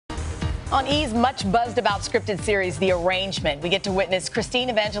On E's much buzzed about scripted series, The Arrangement, we get to witness Christine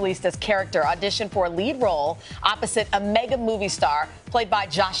Evangelista's character audition for a lead role opposite a mega movie star played by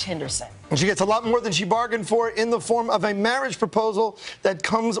Josh Henderson. And she gets a lot more than she bargained for in the form of a marriage proposal that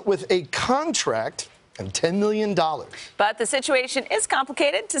comes with a contract and $10 million. But the situation is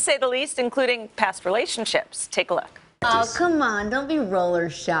complicated, to say the least, including past relationships. Take a look. Oh, come on, don't be roller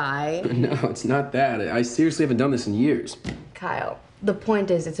shy. No, it's not that. I seriously haven't done this in years. Kyle, the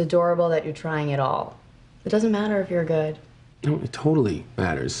point is it's adorable that you're trying it all. It doesn't matter if you're good. No, it totally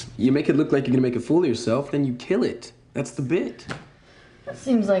matters. You make it look like you're gonna make a fool of yourself, then you kill it. That's the bit. That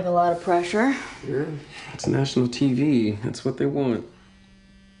seems like a lot of pressure. Yeah, it's national TV. That's what they want.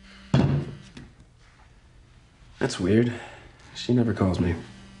 That's weird. She never calls me.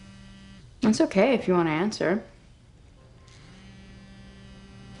 It's okay if you want to answer.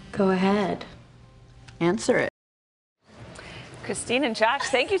 Go ahead. Answer it. Christine and Josh,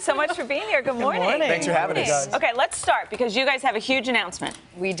 thank you so much for being here. Good morning. Thanks for having us. Okay, let's start because you guys have a huge announcement.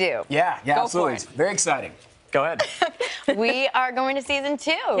 We do. Yeah, Go absolutely. for it. Very exciting. Go ahead. We are going to season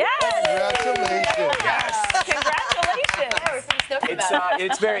 2. Yes! Congratulations. Congratulations!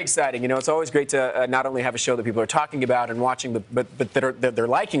 It's very exciting. You know, it's always great to not only have a show that people are talking about and watching, but that they're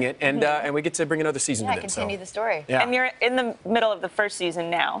liking it, and we get to bring another season Yeah, with it. continue the story. Yeah. And you're in the middle of the first season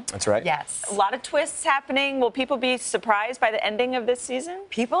now. That's right. Yes. A lot of twists happening. Will people be surprised by the ending of this season?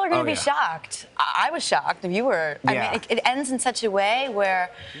 People are going to Oh, be yeah. shocked. I was shocked. If you were, I Yeah. mean, it ends in such a way where,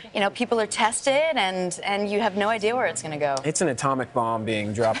 you know, people are tested and you have no idea where it's going to go. It's an atomic bomb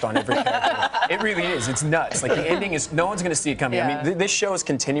being dropped on every character. It really is. It's nuts. Like, the ending is, no one's going to see it coming. Yeah. I mean, this show is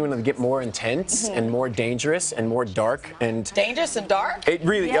continuing to get more intense and more dangerous and more dark. And Dangerous and dark? it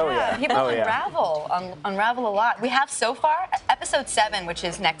really, oh yeah. People Oh, yeah. unravel a lot. We have so far, episode 7, which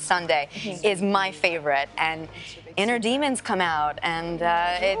is next Sunday, is my favorite. And inner demons come out, and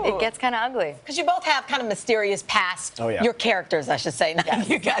it gets kind of ugly. Because you both have kind of mysterious past, Oh, yeah. your characters, I should say. Not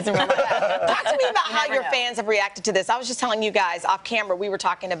you guys remember that. Talk to me about how never your know. fans have reacted to this. I was just telling you guys off camera, we were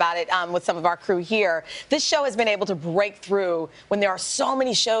talking about it with some of our crew here. This show has been able to break through when there are so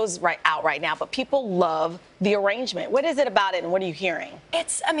many shows out right now, but people love The Arrangement. What is it about it, and what are you hearing?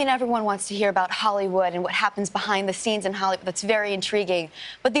 I mean, everyone wants to hear about Hollywood and what happens behind the scenes in Hollywood. That's very intriguing.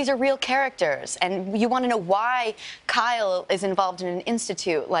 But these are real characters, and you want to know why Kyle is involved in an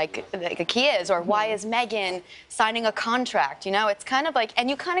institute like he is, or why is Megan signing a contract? You know, it's kind of like, and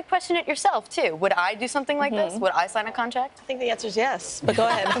you kind of question it yourself, too. Would I do something like this? Would I sign a contract? I think the answer is yes, but go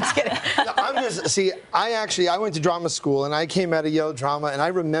ahead. I'm just kidding. No, I went to drama school, and I came out of Yale Drama, and I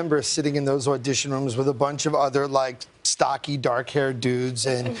remember sitting in those audition rooms with a bunch of other, like, stocky, dark-haired dudes,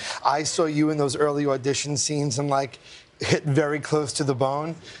 and I saw you in those early audition scenes and, like, hit very close to the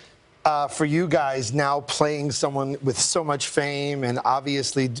bone. For you guys now playing someone with so much fame and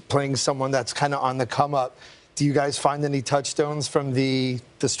obviously playing someone that's kind of on the come up, do you guys find any touchstones from the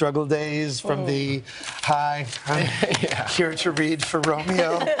struggle days, from the hi, I'm here to read for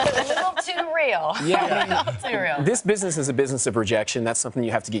Romeo? A little too real. Yeah. A little too real. This business is a business of rejection. That's something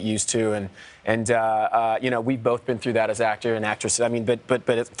you have to get used to, and you know, we've both been through that as actor and actress. I mean, but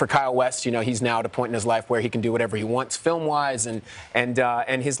for Kyle West, you know, he's now at a point in his life where he can do whatever he wants film-wise, and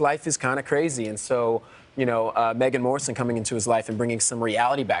his life is kind of crazy, and so. You know, Megan Morrison coming into his life and bringing some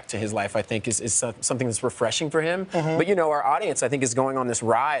reality back to his life, I think, is something that's refreshing for him. But, you know, our audience, I think, is going on this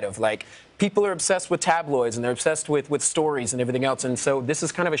ride of, like, people are obsessed with tabloids and they're obsessed with stories and everything else. And so this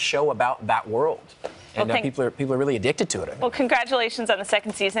is kind of a show about that world. And people are really addicted to it. Well, congratulations on the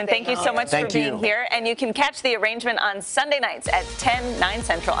second season. Thank you so much for being here. And you can catch The Arrangement on Sunday nights at 10, 9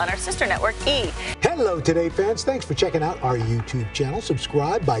 Central on our sister network, E! Hello, Today fans. Thanks for checking out our YouTube channel.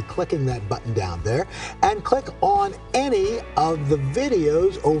 Subscribe by clicking that button down there and click on any of the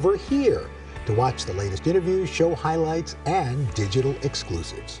videos over here to watch the latest interviews, show highlights, and digital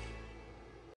exclusives.